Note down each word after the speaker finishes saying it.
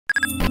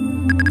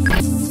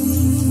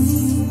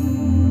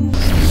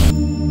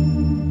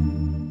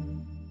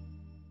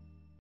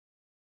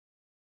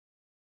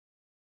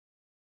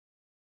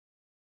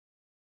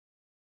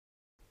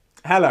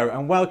Hello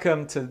and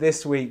welcome to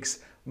this week's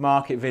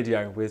market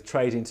video with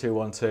Trading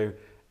 212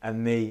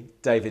 and me,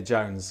 David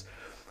Jones.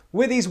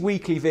 With these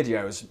weekly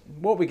videos,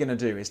 what we're going to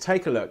do is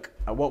take a look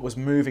at what was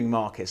moving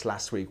markets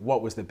last week,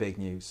 what was the big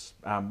news,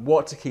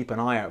 what to keep an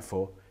eye out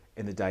for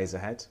in the days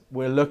ahead.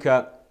 We'll look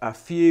at a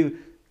few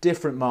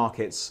different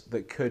markets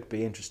that could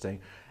be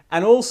interesting.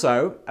 And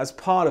also, as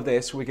part of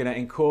this, we're going to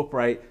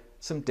incorporate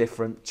some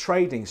different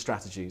trading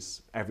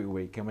strategies every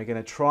week. And we're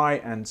going to try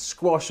and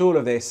squash all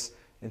of this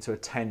into a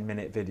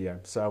 10-minute video.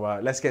 So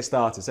let's get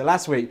started. So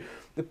last week,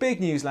 the big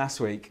news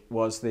last week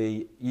was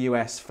the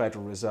US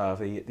Federal Reserve,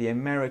 the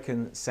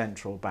American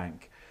Central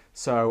Bank.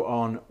 So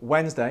on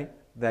Wednesday,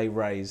 they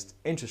raised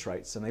interest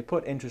rates and they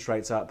put interest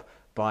rates up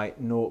by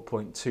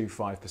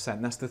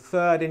 0.25%. That's the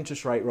third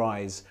interest rate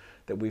rise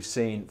that we've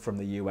seen from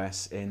the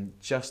US in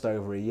just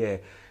over a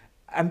year.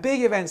 And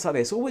big events like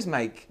this always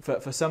make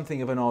for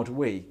something of an odd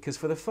week, because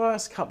for the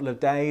first couple of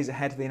days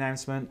ahead of the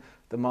announcement,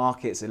 the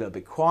market's a little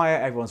bit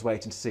quiet, everyone's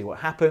waiting to see what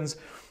happens.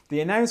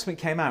 The announcement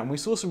came out and we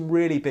saw some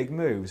really big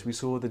moves. We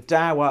saw the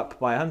Dow up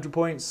by 100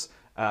 points,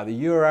 the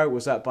Euro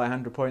was up by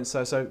 100 points,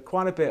 so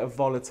quite a bit of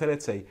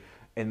volatility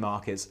in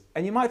markets.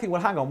 And you might think,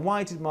 well, hang on,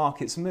 why did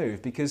markets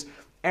move? Because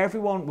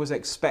everyone was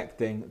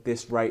expecting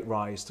this rate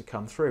rise to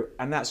come through,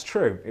 and that's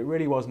true, it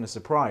really wasn't a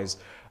surprise.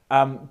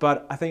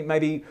 But I think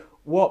maybe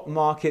what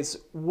markets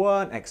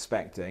weren't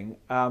expecting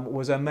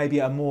was maybe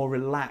a more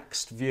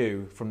relaxed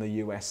view from the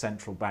US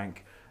Central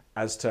Bank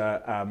as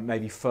to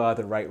maybe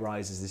further rate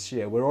rises this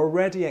year. We're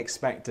already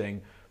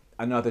expecting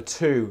another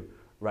 2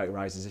 rate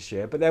rises this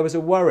year, but there was a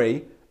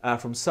worry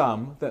from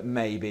some that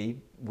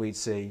maybe we'd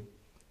see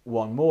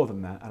one more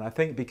than that. And I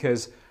think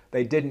because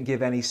they didn't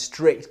give any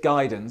strict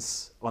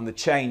guidance on the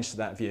change to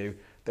that view,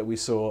 that we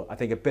saw, I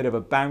think, a bit of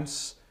a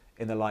bounce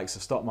in the likes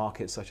of stock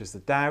markets such as the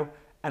Dow,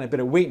 and a bit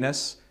of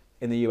weakness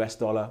in the US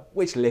dollar,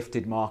 which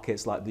lifted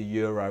markets like the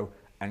Euro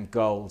and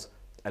gold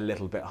a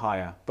little bit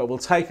higher. But we'll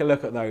take a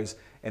look at those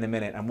in a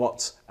minute and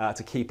what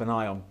to keep an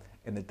eye on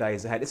in the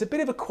days ahead. It's a bit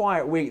of a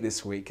quiet week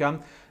this week.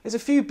 There's a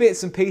few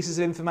bits and pieces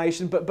of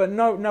information, but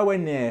nowhere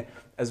near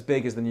as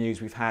big as the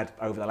news we've had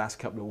over the last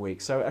couple of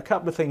weeks. So a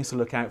couple of things to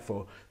look out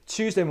for.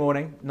 Tuesday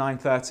morning,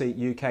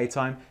 9:30 UK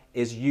time,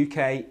 is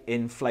UK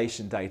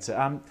inflation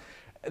data.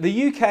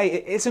 The UK,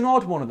 it's an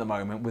odd one at the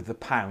moment with the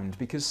pound,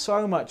 because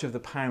so much of the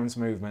pound's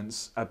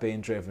movements are being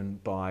driven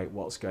by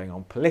what's going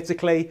on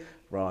politically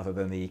rather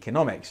than the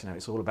economics. You know,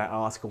 it's all about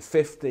Article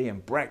 50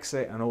 and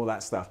Brexit and all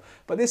that stuff.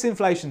 But this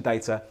inflation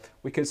data,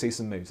 we could see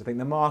some moves. I think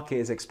the market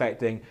is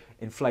expecting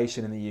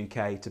inflation in the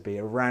UK to be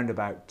around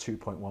about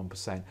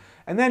 2.1%.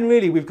 And then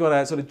really we've got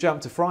to sort of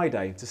jump to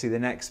Friday to see the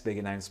next big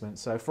announcement.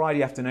 So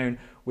Friday afternoon,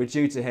 we're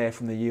due to hear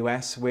from the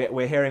US.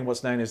 We're hearing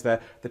what's known as the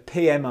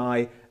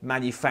PMI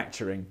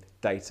manufacturing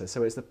data.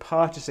 So it's the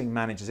Purchasing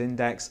Managers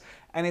Index,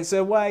 and it's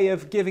a way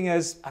of giving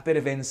us a bit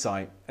of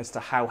insight as to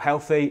how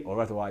healthy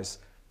or otherwise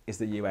is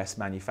the US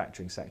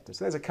manufacturing sector.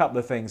 So there's a couple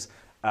of things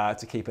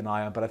to keep an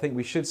eye on, but I think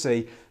we should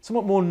see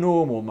somewhat more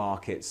normal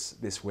markets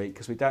this week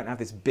because we don't have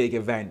this big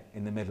event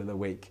in the middle of the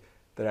week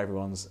that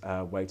everyone's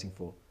waiting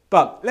for.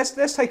 But let's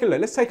take a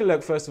look. Let's take a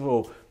look first of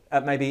all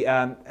at maybe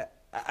a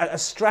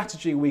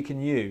strategy we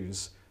can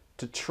use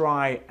to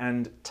try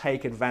and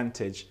take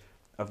advantage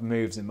of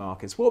moves in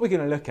markets. What we're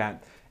going to look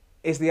at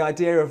is the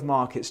idea of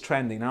markets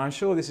trending. Now, I'm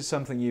sure this is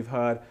something you've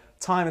heard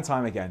time and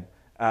time again,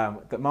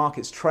 that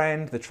markets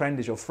trend, the trend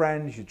is your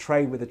friend, you should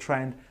trade with the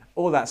trend,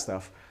 all that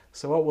stuff.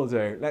 So what we'll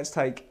do, let's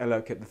take a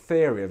look at the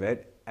theory of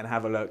it and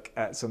have a look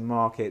at some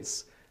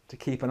markets to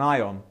keep an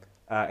eye on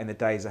in the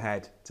days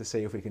ahead to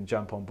see if we can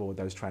jump on board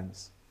those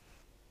trends.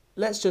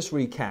 Let's just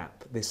recap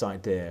this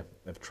idea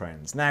of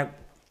trends. Now,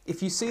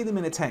 if you see them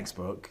in a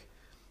textbook,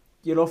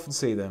 you'll often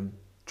see them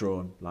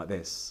drawn like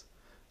this.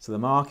 So the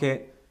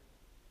market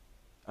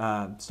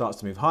starts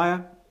to move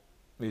higher,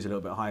 moves a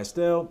little bit higher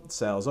still,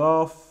 sells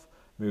off,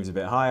 moves a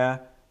bit higher,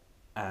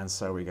 and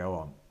so we go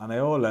on. And they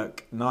all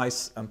look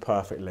nice and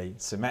perfectly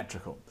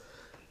symmetrical.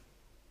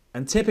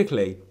 And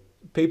typically,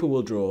 people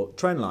will draw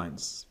trend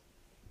lines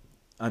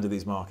under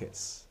these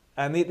markets.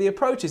 And the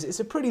approach is, it's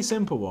a pretty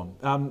simple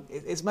one.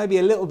 It's maybe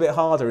a little bit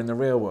harder in the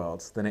real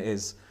world than it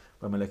is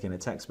when we're looking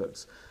at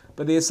textbooks.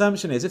 But the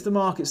assumption is if the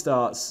market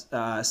starts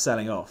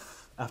selling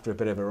off after a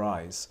bit of a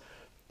rise,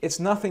 it's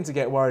nothing to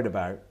get worried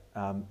about,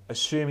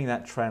 assuming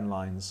that trend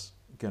line's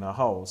going to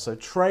hold. So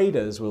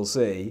traders will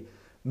see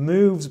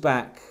moves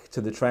back to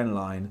the trend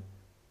line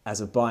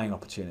as a buying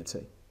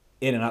opportunity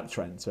in an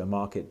uptrend. So a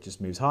market just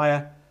moves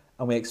higher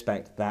and we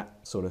expect that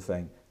sort of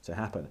thing to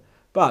happen.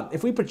 But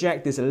if we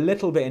project this a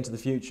little bit into the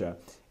future,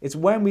 it's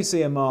when we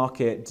see a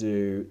market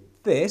do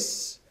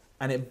this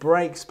and it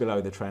breaks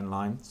below the trend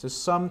line. So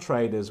some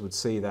traders would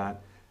see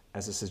that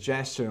as a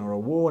suggestion or a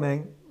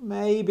warning,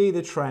 maybe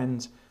the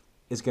trend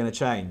is going to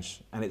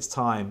change and it's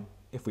time,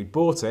 if we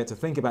bought it, to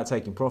think about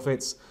taking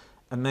profits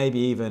and maybe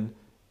even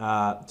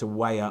to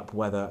weigh up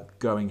whether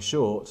going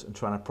short and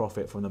trying to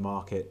profit from the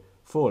market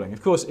falling.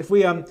 Of course, if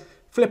we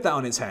flip that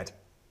on its head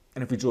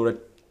and if we draw a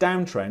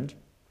downtrend,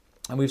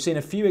 and we've seen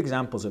a few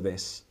examples of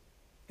this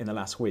in the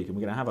last week, and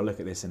we're going to have a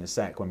look at this in a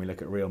sec when we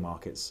look at real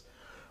markets.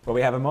 But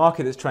we have a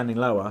market that's trending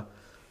lower,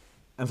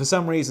 and for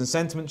some reason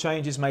sentiment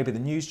changes, maybe the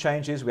news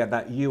changes. We had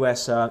that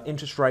US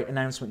interest rate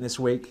announcement this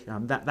week.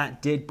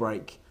 That did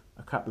break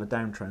a couple of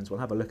downtrends. We'll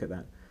have a look at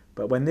that.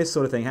 But when this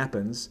sort of thing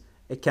happens,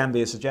 it can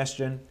be a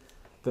suggestion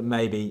that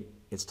maybe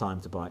it's time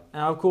to buy.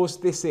 Now, of course,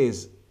 this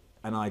is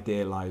an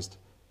idealized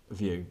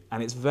view,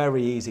 and it's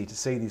very easy to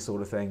see these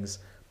sort of things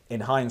in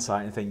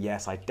hindsight and think,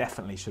 yes, I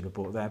definitely should have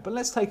bought there. But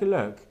let's take a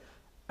look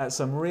at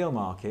some real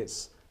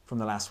markets from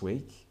the last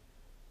week,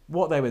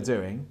 what they were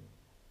doing,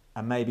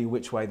 and maybe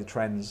which way the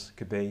trends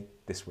could be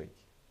this week.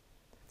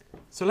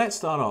 So let's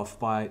start off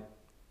by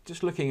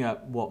just looking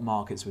at what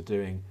markets were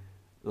doing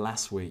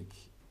last week.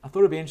 I thought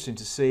it'd be interesting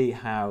to see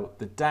how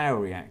the Dow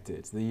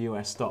reacted, the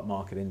US stock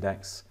market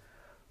index,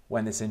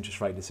 when this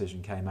interest rate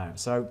decision came out.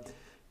 So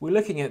we're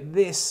looking at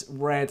this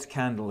red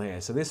candle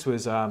here. So this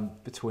was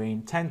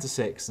between 10 to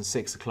 6 and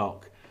 6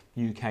 o'clock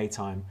UK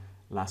time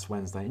last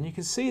Wednesday. And you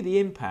can see the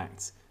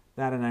impact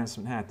that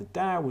announcement had. The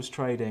Dow was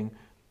trading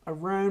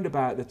around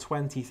about the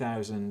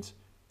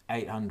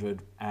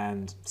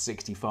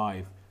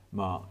 20,865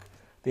 mark.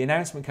 The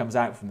announcement comes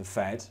out from the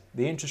Fed.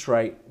 The interest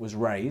rate was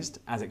raised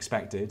as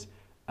expected,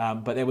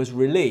 but there was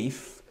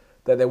relief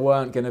that there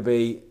weren't going to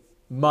be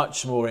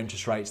much more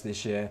interest rates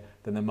this year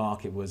than the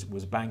market was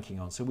banking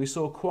on. So we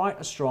saw quite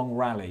a strong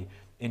rally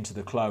into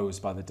the close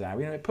by the Dow.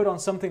 It put on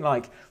something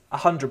like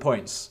 100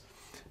 points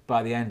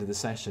by the end of the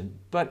session.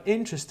 But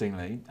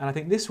interestingly, and I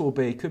think this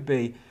could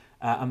be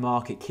a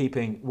market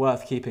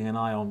worth keeping an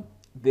eye on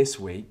this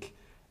week,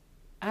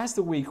 as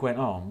the week went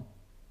on,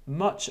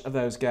 much of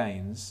those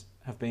gains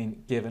have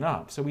been given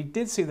up. So we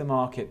did see the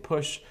market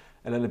push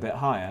a little bit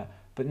higher,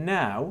 but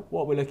now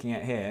what we're looking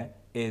at here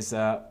is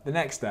the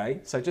next day,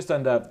 so just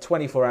under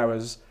 24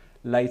 hours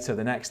later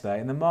the next day,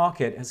 and the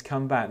market has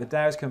come back, the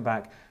Dow's come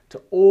back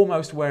to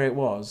almost where it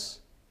was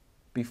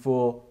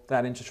before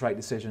that interest rate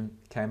decision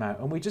came out.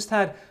 And we just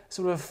had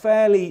sort of a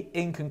fairly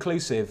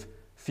inconclusive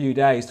few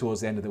days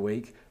towards the end of the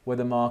week where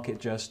the market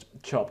just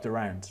chopped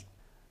around.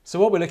 So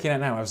what we're looking at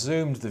now, I've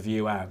zoomed the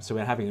view out, so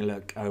we're having a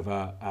look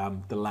over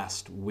the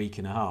last week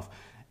and a half.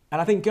 And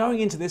I think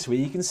going into this week,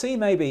 you can see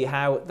maybe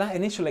how that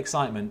initial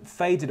excitement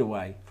faded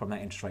away from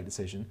that interest rate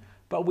decision,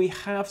 but we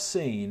have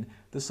seen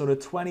the sort of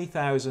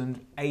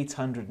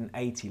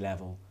 20,880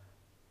 level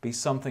be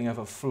something of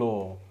a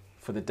floor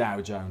for the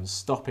Dow Jones,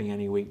 stopping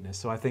any weakness.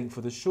 So I think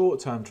for the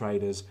short-term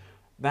traders,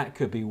 that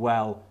could be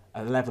a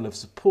level of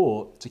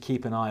support to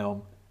keep an eye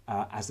on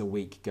as the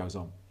week goes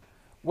on.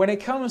 When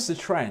it comes to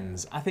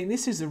trends, I think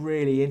this is a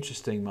really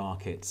interesting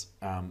market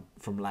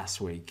from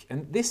last week.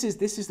 And this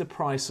is the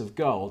price of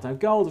gold. Now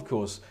gold, of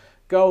course,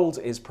 gold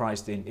is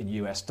priced in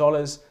US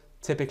dollars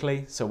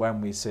typically. So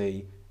when we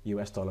see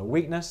US dollar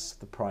weakness,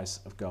 the price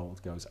of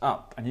gold goes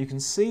up. And you can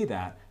see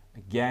that,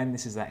 again,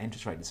 this is that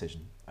interest rate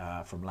decision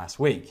from last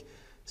week.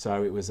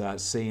 So it was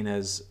seen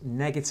as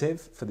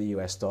negative for the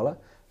US dollar,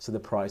 so the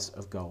price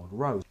of gold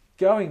rose.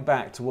 Going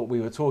back to what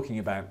we were talking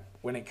about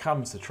when it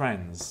comes to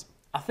trends,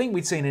 I think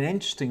we'd seen an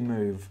interesting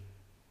move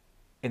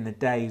in the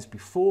days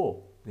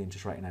before the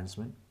interest rate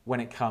announcement when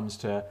it comes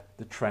to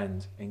the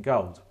trend in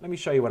gold. Let me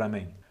show you what I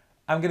mean.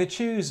 I'm going to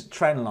choose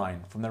trend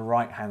line from the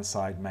right-hand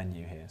side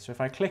menu here. So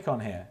if I click on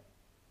here,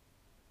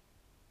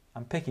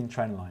 I'm picking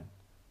trend line.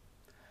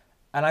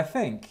 And I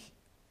think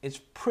it's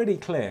pretty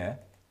clear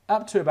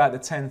up to about the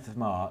 10th of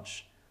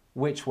March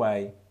which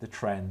way the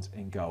trend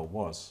in gold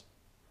was.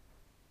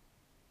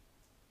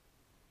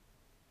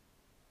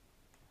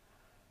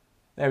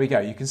 There we go.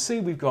 You can see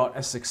we've got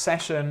a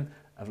succession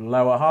of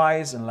lower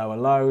highs and lower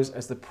lows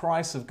as the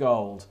price of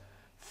gold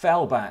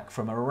fell back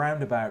from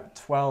around about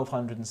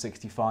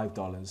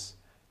 $1,265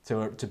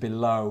 to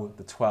below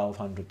the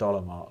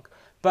 $1,200 mark.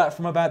 But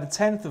from about the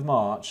 10th of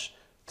March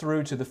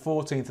through to the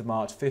 14th of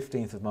March,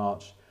 15th of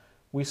March,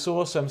 we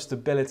saw some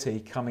stability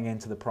coming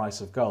into the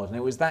price of gold. And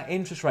it was that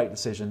interest rate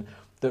decision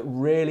that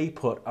really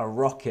put a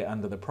rocket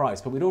under the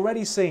price. But we'd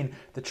already seen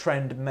the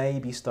trend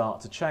maybe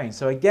start to change.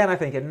 So again, I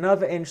think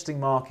another interesting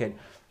market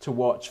to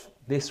watch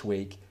this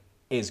week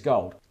is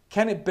gold.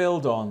 Can it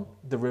build on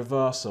the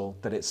reversal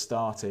that it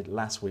started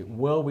last week?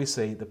 Will we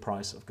see the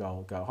price of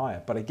gold go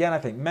higher? But again, I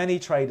think many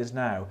traders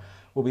now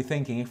will be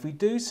thinking if we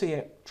do see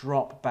it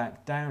drop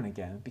back down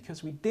again,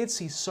 because we did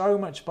see so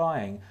much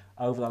buying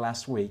over the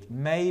last week,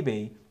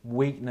 maybe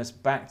weakness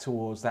back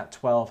towards that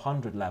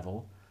 1200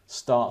 level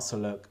starts to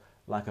look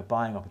like a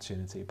buying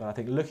opportunity. But I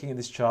think looking at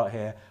this chart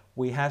here,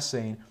 we have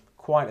seen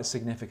quite a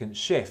significant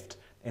shift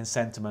in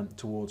sentiment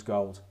towards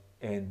gold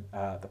in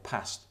the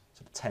past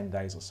sort of 10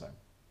 days or so.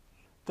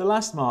 The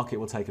last market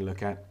we'll take a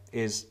look at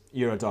is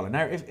euro dollar.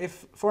 Now,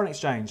 if foreign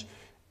exchange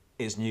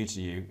is new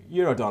to you,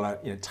 euro dollar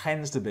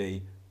tends to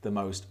be the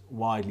most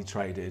widely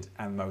traded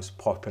and most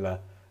popular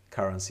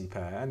currency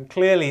pair. And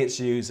clearly it's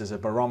used as a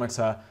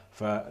barometer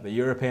for the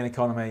European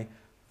economy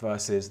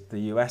versus the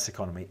US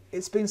economy.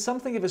 It's been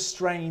something of a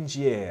strange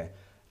year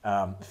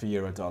for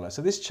euro dollar.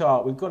 So this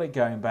chart, we've got it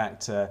going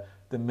back to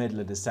the middle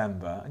of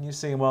December, and you're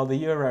seeing, well, the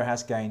euro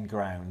has gained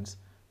ground,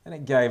 and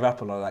it gave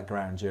up a lot of that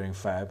ground during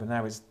Feb, and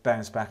now it's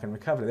bounced back and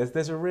recovered.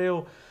 There's a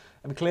real,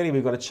 I mean, clearly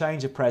we've got a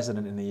change of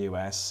president in the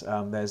US.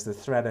 There's the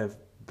threat of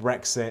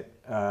Brexit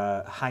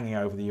hanging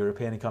over the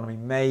European economy.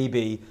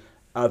 Maybe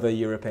other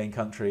European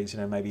countries,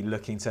 maybe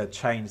looking to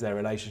change their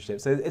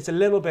relationships. So it's a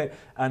little bit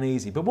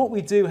uneasy. But what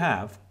we do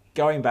have,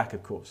 going back,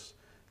 of course,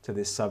 to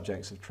this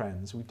subject of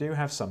trends, we do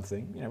have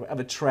something, of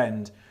a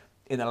trend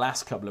in the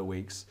last couple of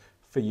weeks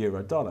for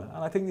euro dollar.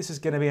 And I think this is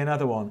going to be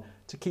another one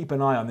to keep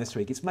an eye on this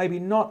week. It's maybe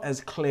not as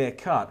clear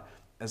cut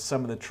as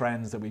some of the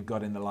trends that we've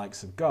got in the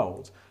likes of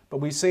gold, but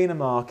we've seen a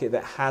market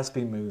that has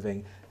been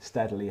moving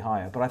steadily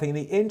higher. But I think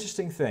the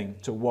interesting thing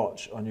to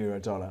watch on euro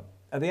dollar,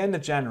 at the end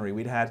of January,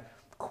 we'd had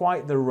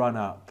quite the run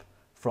up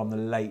from the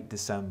late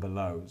December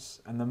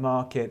lows, and the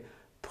market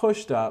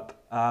pushed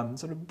up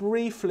sort of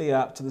briefly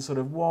up to the sort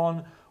of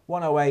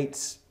 108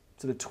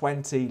 sort of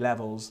 20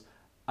 levels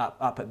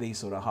up at these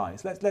sort of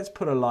highs. Let's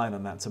put a line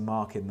on that to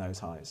mark in those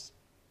highs.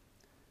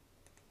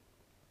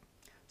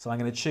 So I'm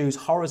going to choose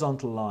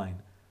horizontal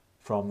line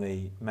from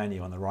the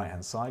menu on the right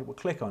hand side. We'll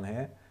click on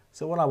here.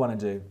 So what I want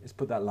to do is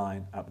put that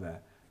line up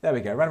there. There we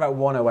go, around about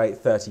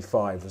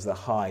 108.35 was the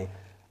high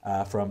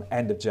from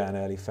end of Jan,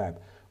 early Feb.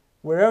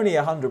 We're only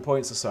 100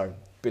 points or so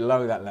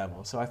below that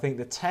level. So I think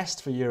the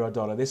test for euro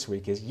dollar this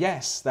week is,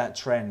 yes, that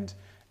trend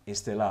is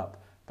still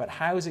up, but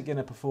how is it going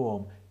to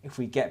perform if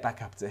we get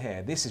back up to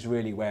here? This is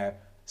really where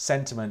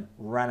sentiment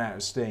ran out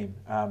of steam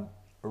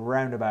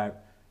around about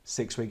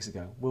 6 weeks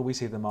ago. Will we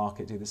see the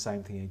market do the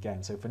same thing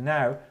again? So for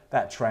now,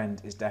 that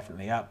trend is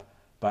definitely up,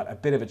 but a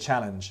bit of a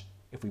challenge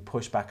if we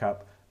push back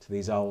up to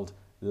these old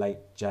late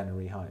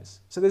January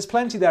highs. So there's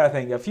plenty there, I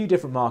think, a few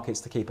different markets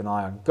to keep an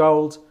eye on.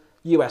 Gold,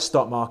 US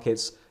stock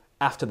markets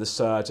after the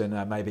surge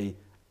and maybe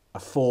a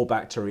fall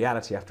back to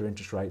reality after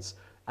interest rates,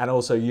 and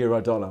also euro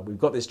dollar. We've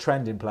got this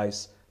trend in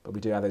place, but we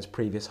do have those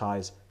previous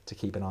highs to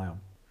keep an eye on.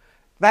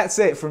 That's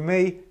it from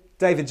me,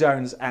 David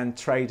Jones and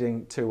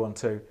Trading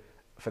 212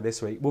 for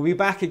this week. We'll be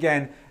back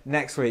again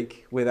next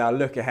week with our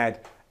look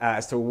ahead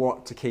as to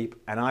what to keep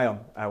an eye on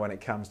when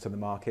it comes to the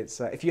markets.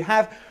 If you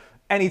have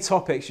any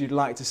topics you'd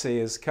like to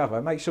see us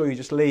cover, make sure you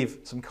just leave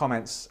some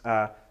comments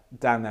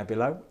down there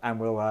below, and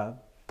we'll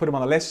put them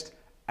on the list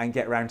and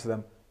get round to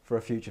them for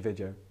a future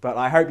video. But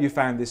I hope you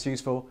found this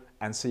useful,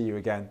 and see you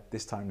again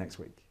this time next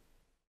week.